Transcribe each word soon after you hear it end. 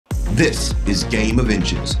This is Game of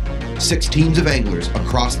Inches. 6 teams of anglers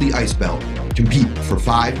across the ice belt compete for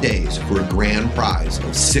 5 days for a grand prize of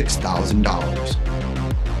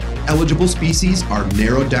 $6,000. Eligible species are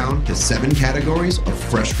narrowed down to 7 categories of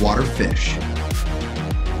freshwater fish.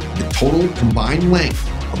 The total combined length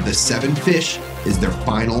of the 7 fish is their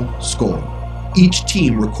final score. Each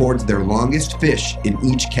team records their longest fish in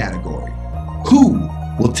each category. Who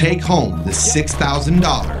will take home the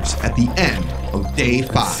 $6,000 at the end of day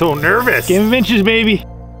 5? So nervous. Game of Inches, baby.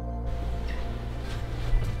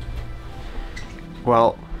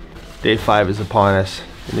 Well, day 5 is upon us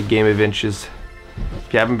in the Game of Inches.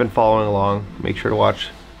 If you haven't been following along, make sure to watch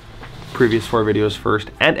previous 4 videos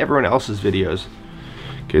first and everyone else's videos,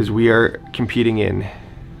 because we are competing in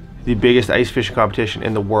the biggest ice fishing competition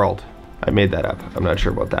in the world. I made that up. I'm not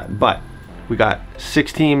sure about that, but we got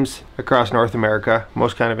 6 teams across North America,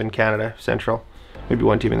 most kind of in Canada, Central, maybe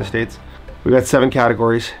 1 team in the States. We got 7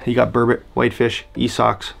 categories. You got Burbot, Whitefish,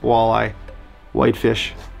 Esox, Walleye,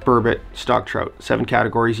 Whitefish, Burbot, stock trout. 7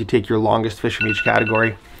 categories. You take your longest fish from each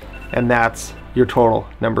category, and that's your total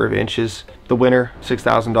number of inches. The winner,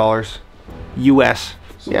 $6,000 US.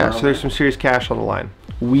 Yeah, so there's some serious cash on the line.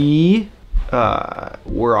 We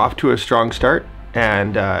were off to a strong start,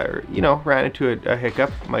 and you know, ran into a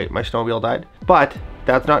hiccup. My snowmobile died, but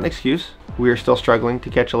that's not an excuse. We are still struggling to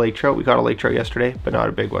catch a lake trout. We caught a lake trout yesterday, but not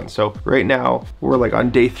a big one. So right now we're like on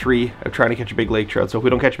day 3 of trying to catch a big lake trout. So if we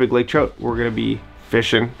don't catch a big lake trout, we're gonna be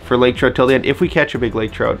fishing for lake trout till the end. If we catch a big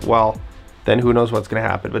lake trout, well, then who knows what's gonna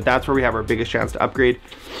happen. But that's where we have our biggest chance to upgrade.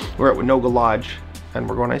 We're at Winoga Lodge, and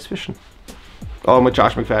we're going ice fishing. Oh, I'm with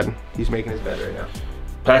Josh McFaddin. He's making his bed right now.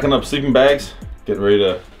 Packing up sleeping bags, getting ready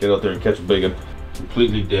to get out there and catch a big one.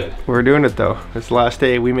 Completely dead. We're doing it though. It's the last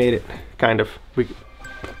day. We made it, kind of.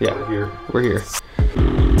 Yeah, We're here. We're here.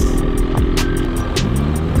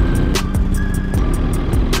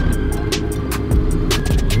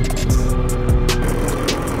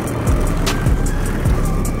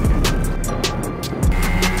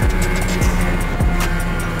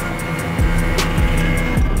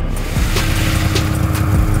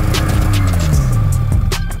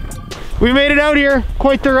 We made it out here.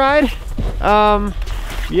 Quite the ride.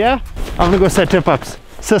 Yeah, I'm gonna go set tip ups.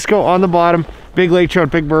 Cisco on the bottom, big lake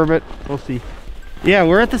trout, big burbot. We'll see. Yeah,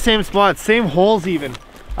 we're at the same spot, same holes even.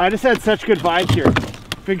 I just had such good vibes here.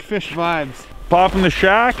 Big fish vibes. Popping the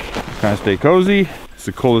shack, kind of stay cozy. It's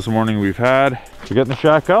the coldest morning we've had. We're getting the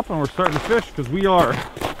shack up and we're starting to fish because we are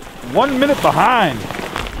 1 minute behind.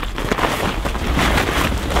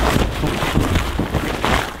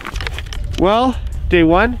 Well, day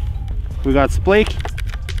 1, we got splake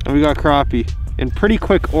and we got crappie in pretty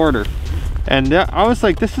quick order, and I was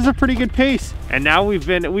like, this is a pretty good pace. And now we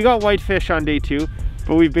got whitefish on day 2,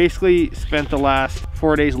 but we've basically spent the last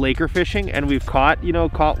 4 days laker fishing, and we've caught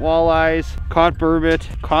walleyes, caught burbot,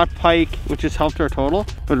 caught pike, which has helped our total.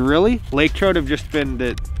 But really, lake trout have just been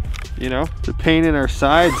the pain in our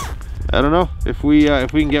sides. I don't know if we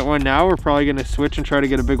can get one now. We're probably gonna switch and try to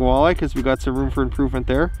get a big walleye because we got some room for improvement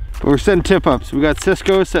there. But we're setting tip ups. We got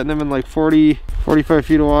Cisco, setting them in like 40-45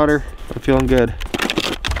 feet of water. I'm feeling good.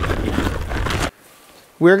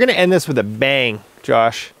 We're gonna end this with a bang,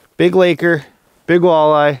 Josh. Big laker, big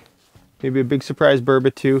walleye, maybe a big surprise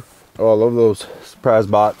burbot too. Oh, I love those surprise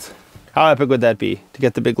bots. How epic would that be to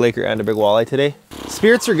get the big laker and a big walleye today?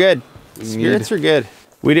 Spirits are good. Spirits are good.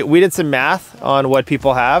 We did some math on what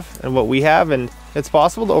people have and what we have, and it's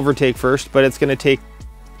possible to overtake first, but it's gonna take,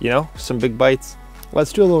 some big bites.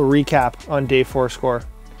 Let's do a little recap on day 4 score.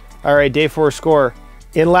 All right, day 4 score.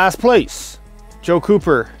 In last place, Joe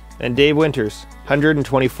Cooper and Dave Winters,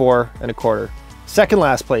 124 1/4. Second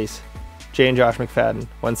last place, Jay and Josh McFaddin,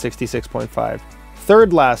 166.5.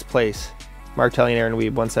 Third last place, Mark Telly and Aaron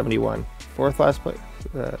Weeb, 171. Fourth last place,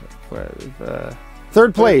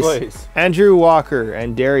 third place, Andrew Walker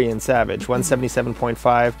and Darian Savage,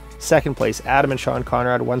 177.5. Second place, Adam and Sean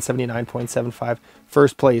Conrad, 179.75.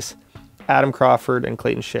 First place, Adam Crawford and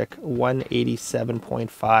Clayton Schick,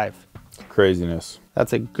 187.5. Craziness.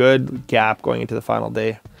 That's a good gap going into the final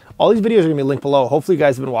day. All these videos are gonna be linked below. Hopefully you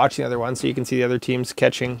guys have been watching the other ones so you can see the other teams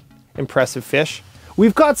catching impressive fish.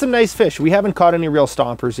 We've caught some nice fish. We haven't caught any real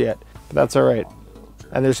stompers yet, but that's all right.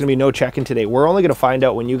 And there's gonna be no check-in today. We're only gonna find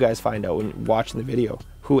out when you guys find out when you're watching the video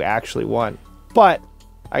who actually won. But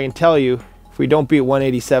I can tell you, if we don't beat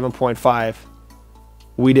 187.5,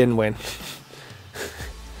 we didn't win.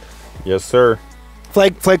 Yes, sir.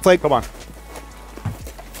 Flake, flake, flake. Come on.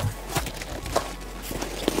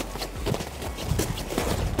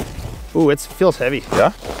 Ooh, it feels heavy.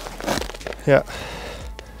 Yeah? Yeah.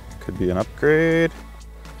 Could be an upgrade. A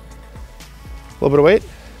little bit of weight.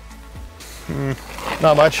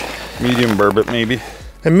 Not much. Medium burbot maybe.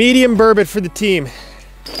 A medium burbot for the team.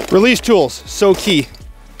 Release tools, so key.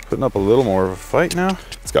 Putting up a little more of a fight now.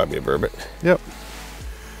 It's gotta be a burbot. Yep.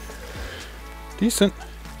 Decent.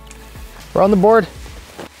 We're on the board.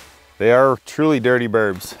 They are truly dirty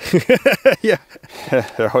burbs. Yeah.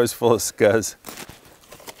 They're always full of scuzz.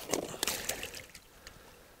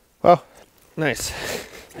 Well, nice.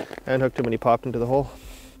 I unhooked him when he popped into the hole.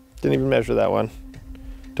 Didn't even measure that one.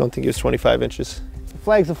 Don't think he was 25 inches.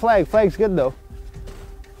 Flag's a flag. Flag's good though.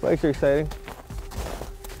 Flags are exciting.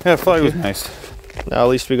 Yeah, flag was nice. Now at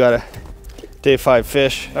least we got a day 5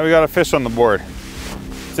 fish. Now we got a fish on the board.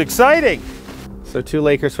 It's exciting. So 2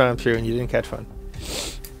 Lakers swam through and you didn't catch one.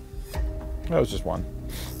 That was just one.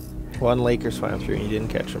 1 Laker swam through and you didn't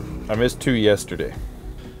catch them. I missed 2 yesterday.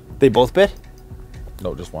 They both bit?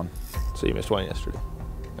 No, just one. So you missed 1 yesterday.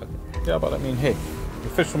 Yeah, but I mean, hey, the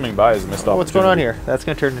fish swimming by is a missed opportunity. What's going on here? That's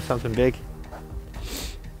gonna turn into something big.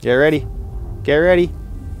 Get ready. Get ready.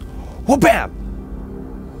 Whoa, bam!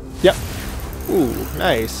 Yep. Ooh,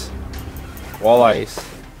 nice. Walleye. Nice.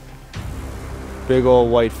 Big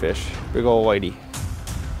old whitefish. Big old whitey.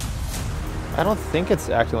 I don't think it's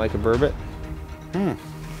acting like a burbot.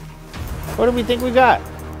 What do we think we got?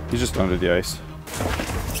 He's just under the ice.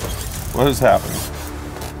 What is happening?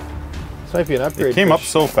 This might be an upgrade. It came up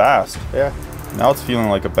so fast. Yeah. Now it's feeling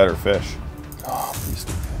like a better fish. Oh, please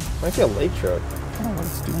do. Might be a lake trout. I don't know what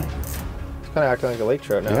it's doing. It's kind of acting like a lake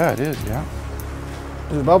trout now. Yeah, it is, yeah.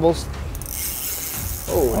 There's bubbles.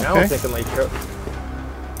 Oh, now Okay. I'm thinking lake trout.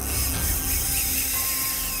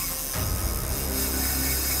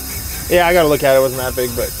 Yeah, I gotta look at it. It wasn't that big,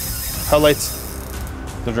 but highlights.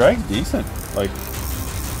 The drag's decent. Like,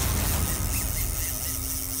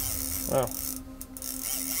 Wow.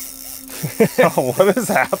 oh, what is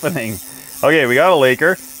happening? Okay, we got a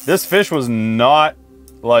Laker. This fish was not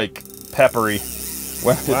like peppery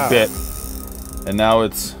when it bit, and now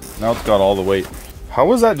it's got all the weight. How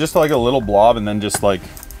was that just like a little blob and then just like,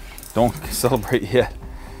 don't celebrate yet?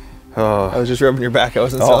 I was just rubbing your back. I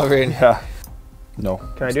wasn't celebrating. Yeah. No.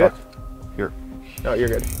 Can I do it? Here. No, you're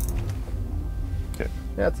good. Okay.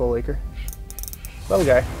 Yeah, it's a little Laker. Little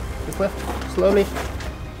guy. Just lift slowly.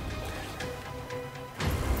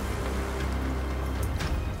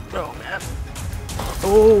 Oh man.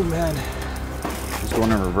 Oh man. Just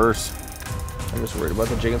going in reverse. I'm just worried about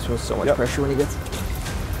the jigging. Feels so much pressure when he gets.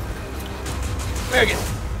 There you go.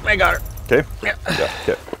 I got her. Okay. Yeah.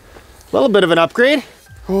 Okay. A little bit of an upgrade.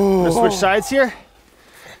 Gonna switch sides here.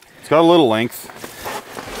 It's got a little length.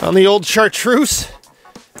 On the old chartreuse.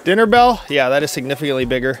 Dinnerbell. Yeah, that is significantly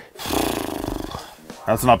bigger.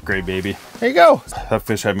 That's an upgrade, baby. There you go. That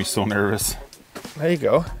fish had me so nervous. There you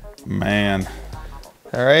go. Man.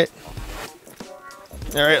 All right.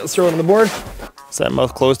 All right, let's throw it on the board. Is that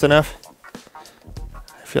mouth closed enough?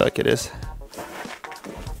 I feel like it is.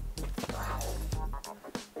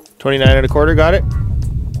 29 1/4, got it.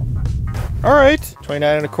 All right.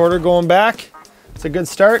 29 1/4 going back. It's a good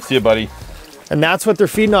start. See you, buddy. And that's what they're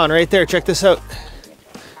feeding on right there. Check this out.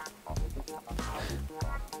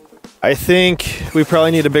 I think we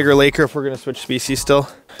probably need a bigger Laker if we're gonna switch species still.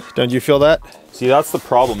 Don't you feel that? See, that's the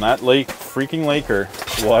problem. That freaking Laker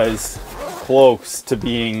was close to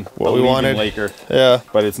being What we wanted. Laker. Yeah.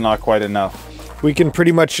 But it's not quite enough. We can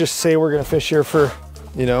pretty much just say we're gonna fish here for,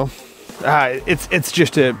 you know, it's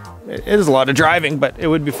just it is a lot of driving, but it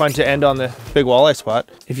would be fun to end on the big walleye spot.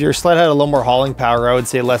 If your sled had a little more hauling power, I would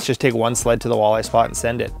say let's just take one sled to the walleye spot and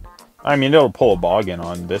send it. I mean, it'll pull a boggin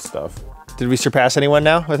on this stuff. Did we surpass anyone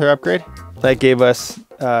now with our upgrade? That gave us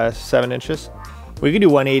 7 inches. We could do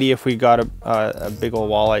 180 if we got a big old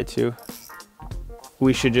walleye too.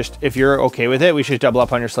 We should just, if you're okay with it, we should double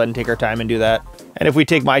up on your sled and take our time and do that. And if we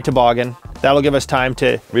take my toboggan, that'll give us time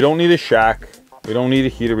to... We don't need a shack. We don't need a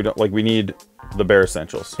heater. We need the bare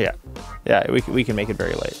essentials. Yeah, yeah, we can make it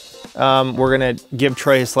very light. We're gonna give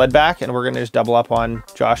Troy his sled back, and we're gonna just double up on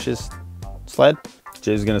Josh's sled.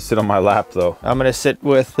 Jay's gonna sit on my lap though. I'm gonna sit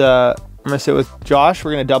with Josh.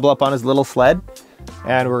 We're gonna double up on his little sled,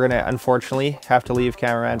 and we're gonna unfortunately have to leave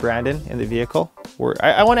cameraman Brandon in the vehicle.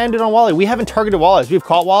 I want to end it on walleye. We haven't targeted walleyes. We've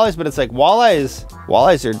caught walleyes, but it's like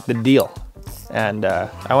walleyes are the deal, and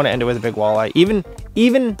I want to end it with a big walleye.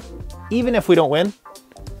 Even if we don't win,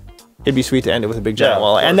 it'd be sweet to end it with a big giant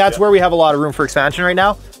walleye. And that's where we have a lot of room for expansion right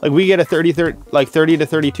now. Like we get a 30 to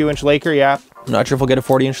 32 inch Laker. Yeah, I'm not sure if we'll get a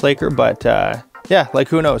 40 inch Laker, but yeah, like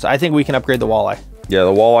who knows? I think we can upgrade the walleye. Yeah,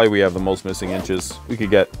 the walleye, we have the most missing inches. We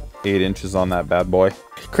could get 8 inches on that bad boy.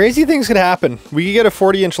 Crazy things could happen. We could get a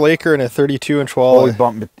 40 inch Laker and a 32 inch walleye.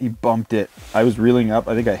 Oh, he bumped it. I was reeling up.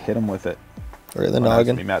 I think I hit him with it. Or the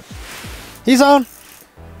noggin. Be mad. He's on.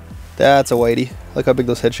 That's a whitey. Look how big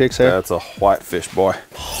those head shakes are. That's a whitefish, boy.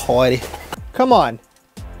 Whitey. Come on.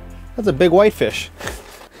 That's a big whitefish.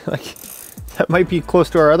 Like, that might be close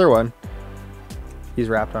to our other one. He's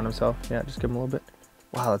wrapped on himself. Yeah, just give him a little bit.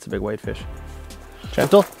 Wow, that's a big whitefish.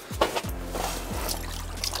 Gentle.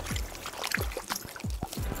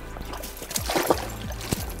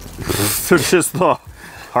 They're just the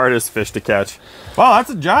hardest fish to catch. Wow, that's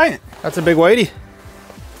a giant. That's a big whitey.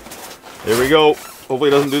 Here we go. Hopefully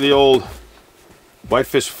it doesn't do the old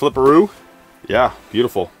whitefish flipperoo. Yeah,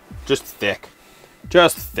 beautiful. Just thick.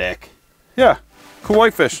 Just thick. Yeah, cool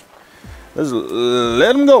whitefish. Let's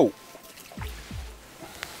let him go.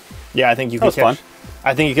 Yeah, I think you That could was catch.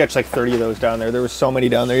 I think you catch like 30 of those down there. There was so many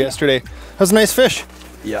down there yesterday. That was a nice fish.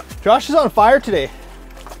 Yeah. Josh is on fire today.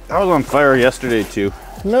 I was on fire yesterday too.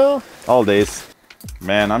 No. All days.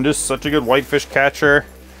 Man, I'm just such a good whitefish catcher.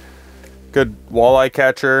 Good walleye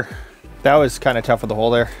catcher. That was kind of tough with the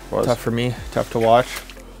hole there. Was. Tough for me. Tough to watch.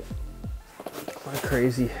 What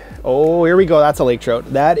crazy. Oh, here we go. That's a lake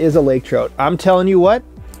trout. That is a lake trout. I'm telling you what.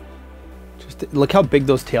 Just look how big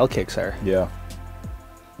those tail kicks are. Yeah.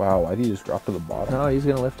 Wow, why did he just drop to the bottom? No, he's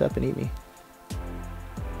gonna lift up and eat me.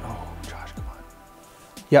 Oh, Josh, come on.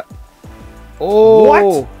 Yep. Oh.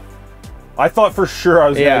 What? I thought for sure I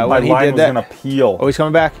was Yeah, gonna, my when he line did was that- gonna peel. Oh, he's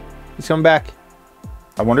coming back. He's coming back.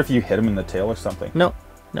 I wonder if you hit him in the tail or something. No.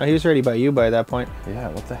 No, he was ready by you by that point. Yeah,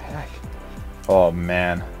 what the heck? Oh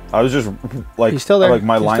man. I was just like, He's still there. like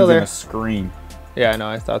my He's line's still there. gonna scream. Yeah, no,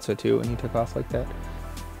 I thought so too when he took off like that.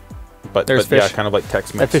 But, There's yeah, fish. kind of like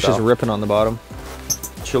Tex-Mex That fish style. is ripping on the bottom.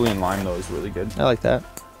 Chili and lime though is really good. I like that.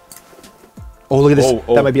 Oh, look at this. Oh,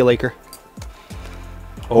 oh. That might be a laker.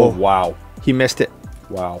 Oh wow. He missed it.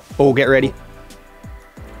 Wow. Oh, get ready.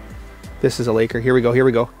 This is a laker. Here we go. Here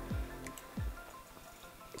we go.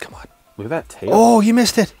 Come on. Look at that tail. Oh, he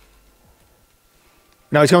missed it.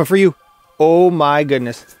 Now he's coming for you. Oh my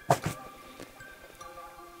goodness.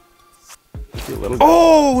 See a little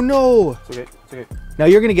Oh no. It's okay. It's okay. Now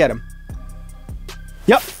you're gonna get him.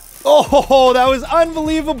 Yep. Oh, that was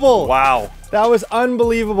unbelievable. Wow. That was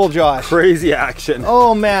unbelievable, Josh. Crazy action.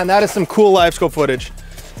 Oh man, that is some cool live scope footage.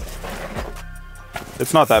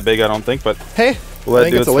 It's not that big, I don't think, but Hey, Will that I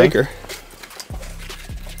think do it's a its laker.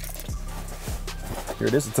 here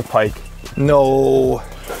it is. It's a pike. No.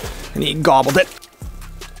 And he gobbled it.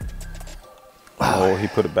 Oh, he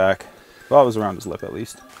put it back. Well, it was around his lip at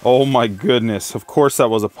least. Oh my goodness. Of course that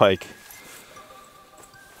was a pike.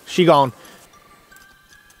 She gone.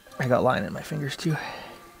 I got line in my fingers too.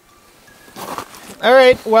 All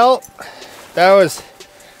right, well, that was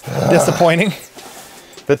disappointing.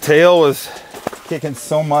 The tail was kicking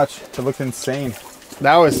so much. It looked insane.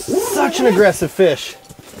 That was such an aggressive fish.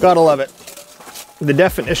 Gotta love it. The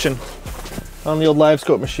definition on the old live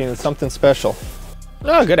scope machine is something special.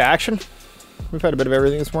 Oh, good action. We've had a bit of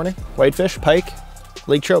everything this morning. Whitefish, pike,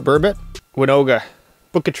 lake trout, burbot, Winoga.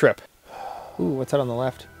 Book a trip. Ooh, what's that on the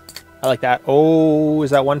left? I like that. Oh, is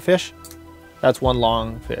that one fish? That's one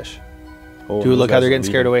long fish. Oh, Dude, those look how guys they're are getting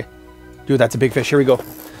scared leaving. away. Dude, that's a big fish. Here we go.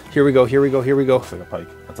 Here we go, here we go, here we go. Looks like a pike.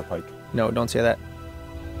 That's a pike. No, don't say that.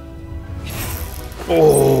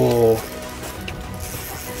 Oh.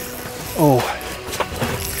 Oh.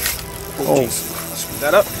 Oh. Screw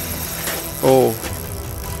that up. Oh.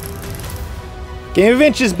 Game of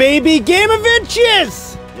inches, baby! Game of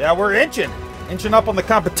inches! Yeah, we're inching. Inching up on the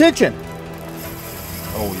competition.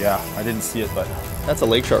 Oh yeah, I didn't see it, but That's a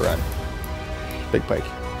lake trout run. Big pike.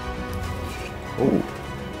 oh,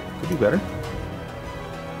 could be better.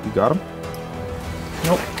 You got him?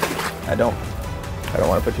 Nope. I don't. I don't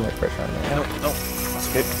want to put too much pressure on that. Nope, nope. That's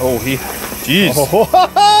okay. Oh, jeez.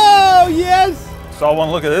 Oh, yes! Saw one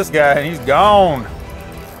look at this guy and he's gone.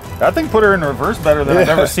 That thing put her in reverse better than I've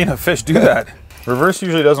ever seen a fish do that. Reverse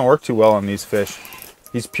usually doesn't work too well on these fish.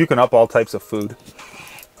 He's puking up all types of food.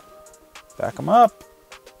 Back him up.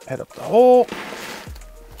 Head up the hole.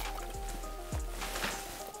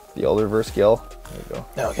 The old reverse gill. There you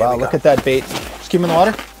go. Okay, Wow, look at that bait. Just keep him in the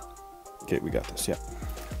water. Okay, we got this, yeah.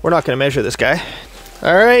 We're not going to measure this guy.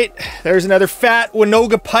 All right, there's another fat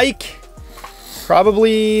Winoga pike.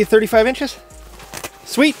 Probably 35 inches.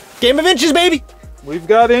 Sweet. Game of inches, baby. We've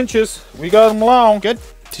got inches. We got them long. Good.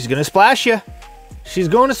 She's going to splash you. She's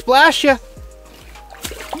going to splash you.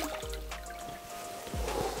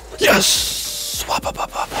 Yes. Swap up,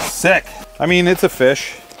 up, up. Sick. I mean, it's a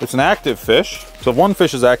fish. It's an active fish. So if one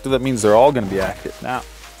fish is active, that means they're all going to be active now.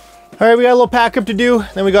 All right, we got a little pack up to do.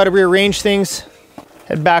 Then we got to rearrange things.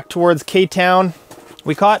 Head back towards K-Town.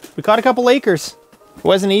 We caught a couple Lakers. It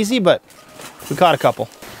wasn't easy, but we caught a couple.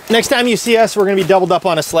 Next time you see us, we're gonna be doubled up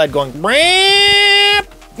on a sled going, ramp.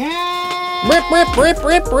 Rip, rip, rip,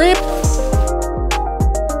 rip, rip.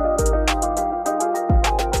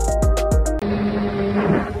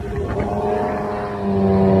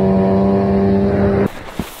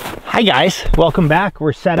 Hi guys, welcome back.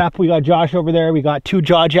 We're set up. We got Josh over there. We got 2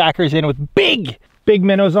 jaw jackers in with big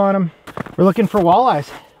minnows on them. We're looking for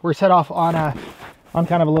walleyes. We're set off on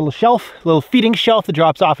kind of a little shelf, a little feeding shelf that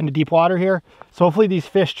drops off into deep water here. So hopefully these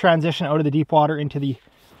fish transition out of the deep water into the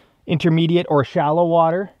intermediate or shallow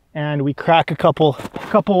water, and we crack a couple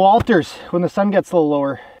Walters when the sun gets a little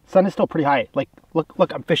lower. Sun is still pretty high. Like,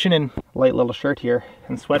 look, I'm fishing in a light little shirt here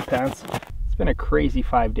and sweatpants. It's been a crazy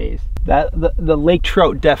 5 days. The lake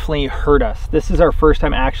trout definitely hurt us. This is our first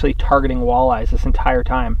time actually targeting walleyes this entire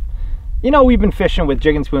time. You know, we've been fishing with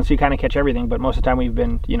jigging spoons, so you kind of catch everything, but most of the time we've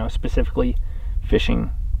been, you know, specifically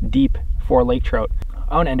fishing deep for lake trout.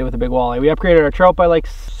 I want to end it with a big walleye. We upgraded our trout by like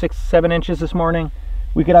 6-7 inches this morning.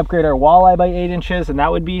 We could upgrade our walleye by 8 inches, and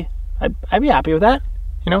that would be, I'd be happy with that.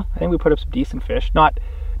 You know, I think we put up some decent fish.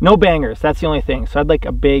 No bangers, that's the only thing. So I'd like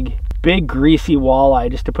a big greasy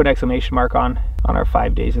walleye just to put an exclamation mark on our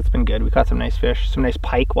 5 days. It's been good. We caught some nice fish, some nice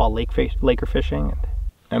pike while laker fishing. And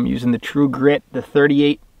I'm using the True Grit, the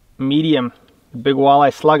 38 medium, the big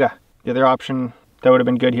walleye slugger. The other option that would have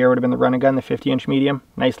been good here would have been the run and gun, the 50-inch medium.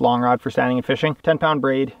 Nice long rod for standing and fishing. 10-pound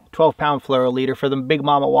braid, 12-pound fluoro leader for the big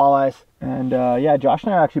mama walleyes. And yeah, Josh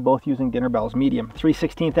and I are actually both using Dinnerbell's medium,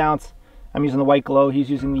 3/16 ounce. I'm using the White Glow.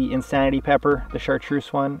 He's using the Insanity Pepper, the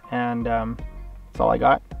chartreuse one, and that's all I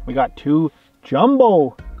got. We got 2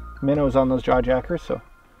 jumbo minnows on those jaw jackers, so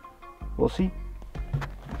we'll see.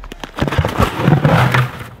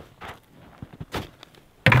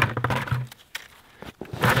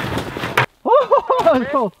 Oh, that was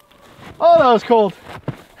cold. Oh, that was cold.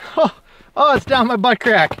 Oh, it's down my butt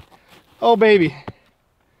crack. Oh, baby.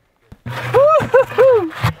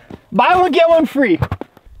 Buy one, get one free.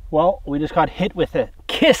 Well, we just got hit with a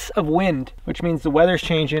kiss of wind, which means the weather's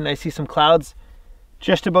changing. I see some clouds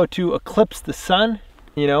just about to eclipse the sun.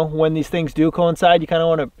 You know, when these things do coincide, you kind of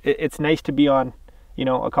want to, it's nice to be on, you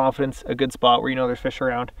know, a good spot where you know there's fish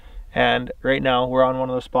around. And right now we're on one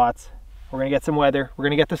of those spots. We're gonna get some weather, we're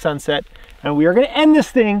gonna get the sunset, and we are gonna end this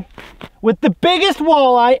thing with the biggest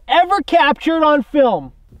walleye ever captured on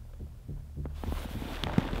film.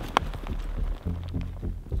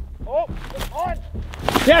 Oh, it's on.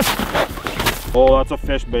 Yes! Oh, that's a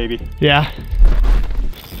fish, baby. Yeah.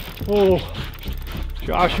 Oh,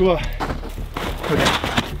 Joshua. Okay.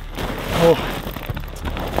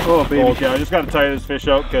 Oh, baby. Okay, I just gotta tie this fish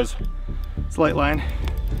out because it's light line.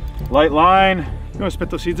 Light line. You wanna spit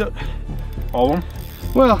those seeds out? All of them?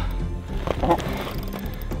 Well.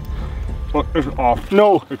 Oh, it's off.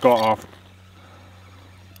 No. It got off.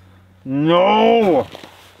 No!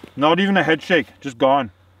 Not even a head shake, just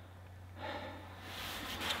gone.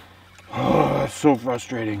 Oh, that's so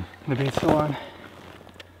frustrating. The bait's still on.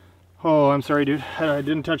 Oh, I'm sorry, dude. I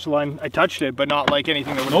didn't touch the line. I touched it, but not like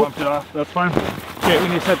anything that would have bumped it off. That's fine. Okay, we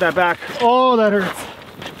need to set that back. Oh, that hurts.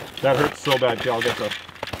 That hurts so bad. Okay, I'll get the...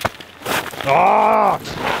 Ah!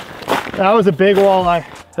 That was a big walleye.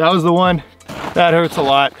 That was the one. That hurts a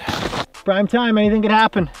lot. Prime time, anything could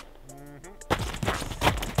happen.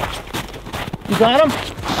 You got him?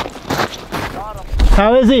 Got him.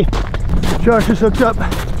 How is he? Josh just hooked up.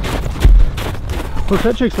 Those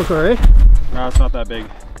head shakes look alright. No, it's not that big.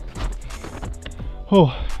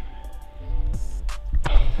 Oh.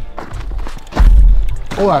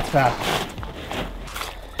 Oh, that's fat.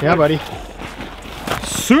 Yeah, buddy.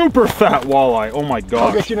 Super fat walleye. Oh my gosh.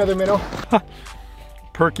 I'll get you another minnow.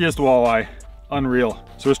 Perkiest walleye. Unreal.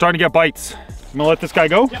 So we're starting to get bites. I'm gonna let this guy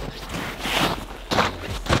go. Yep.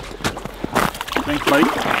 Thanks, buddy.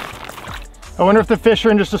 I wonder if the fish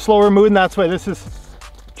are in just a slower mood and that's why this is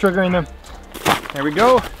triggering them. There we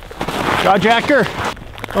go. Jaw jacker.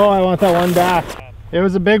 Oh, I want that one back. It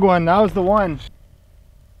was a big one. That was the one.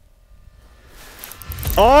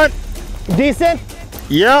 On. Decent?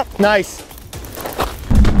 Yep. Nice.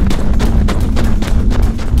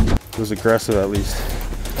 It was aggressive at least.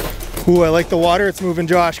 Ooh, I like the water. It's moving,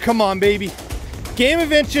 Josh. Come on, baby. Game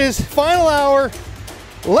of inches. Final hour.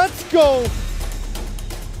 Let's go.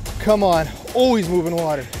 Come on. Always moving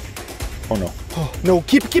water. Oh no. Oh, no,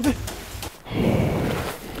 keep it.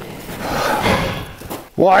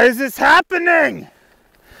 Why is this happening?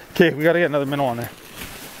 Okay, we gotta get another minnow on there.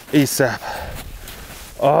 ASAP.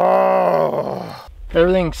 Oh.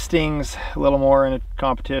 Everything stings a little more in a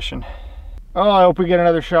competition. Oh, I hope we get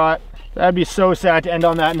another shot. That'd be so sad to end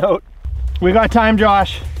on that note. We got time,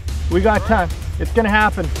 Josh. We got time. It's gonna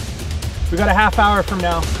happen. We got a half hour from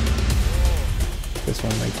now. This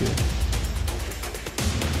one might do it.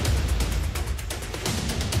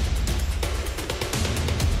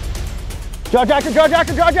 Jaw jacker, jaw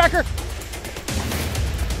jacker, jaw jacker.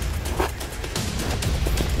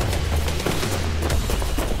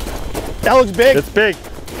 That looks big. It's big.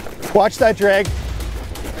 Watch that drag.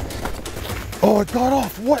 Oh, it got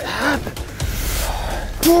off. What happened?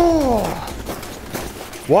 Oh.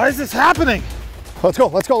 Why is this happening? Let's go,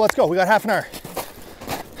 let's go, let's go. We got half an hour.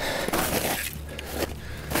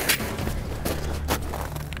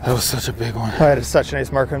 That was such a big one. I had such a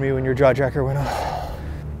nice mark on me when your jaw jacker went off.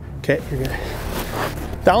 Okay, you're good.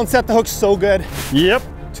 That one set the hook so good. Yep.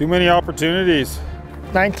 Too many opportunities.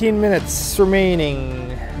 19 minutes remaining.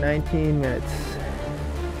 19 minutes.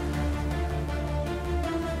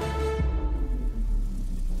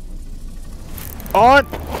 On.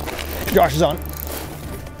 Josh is on.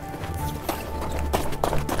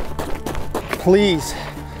 Please.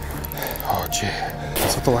 Oh, gee.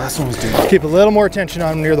 That's what the last one was doing. Keep a little more attention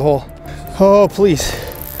on him near the hole. Oh, please.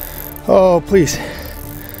 Oh, please.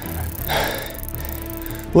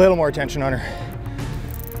 A little more attention on her.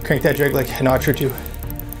 Crank that drag like a notch or two.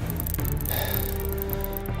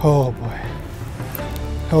 Oh, boy.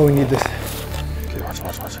 Oh, we need this. Okay, watch.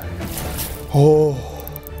 Oh.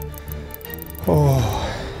 Oh.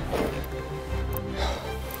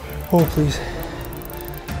 Oh, please.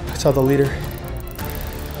 I saw the leader.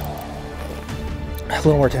 A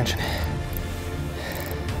little more attention.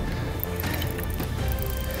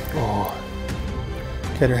 Oh.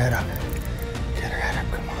 Get her head up. Get her head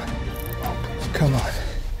up. Come on. Oh, please. Come on.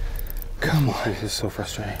 Come on. This is so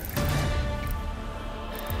frustrating.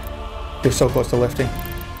 You're so close to lifting.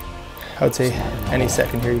 I would say any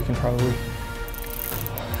second here you can probably.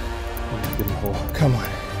 Come on.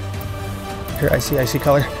 Here, I see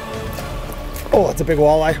color. Oh, that's a big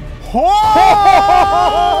walleye. Oh!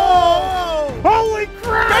 Holy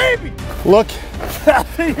crap! Baby! Look That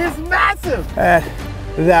thing is massive! at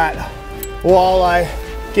that walleye.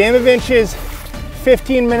 Game of inches,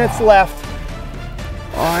 15 minutes left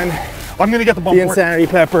on I'm gonna get the bump the for it. Insanity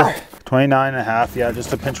Pepper. 29.5, yeah,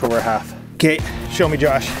 just a pinch over half. Okay, show me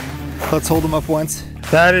Josh. Let's hold him up once.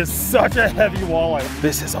 That is such a heavy walleye.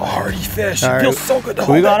 This is a hardy fish. All It right. feels so good to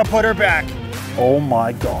hold We it. gotta put her back. Oh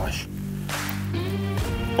my gosh.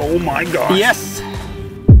 Oh my gosh. Yes!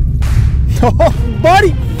 Oh,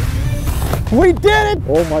 buddy! We did it!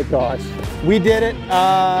 Oh my gosh. We did it.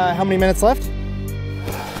 How many minutes left?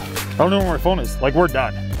 I don't know where my phone is. Like, we're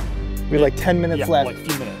done. We have like 10 minutes Yeah, left. like a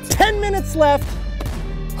few minutes. 10 minutes left.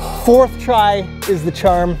 Fourth try is the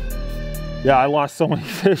charm. Yeah, I lost so many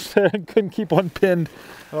fish that I couldn't keep one pinned.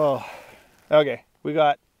 Oh, okay. We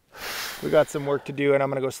got some work to do, and I'm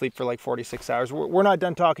gonna go sleep for like 46 hours. We're not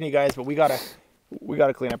done talking to you guys, but we gotta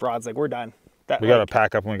clean up rods. Like, we're done. We gotta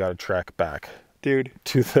pack up and we gotta trek back, dude.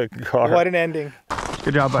 to the car. What an ending.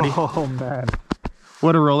 Good job, buddy. Oh man.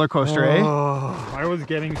 What a roller coaster, eh? It was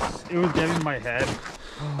getting in my head.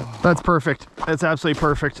 That's perfect. That's absolutely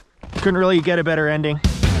perfect. Couldn't really get a better ending.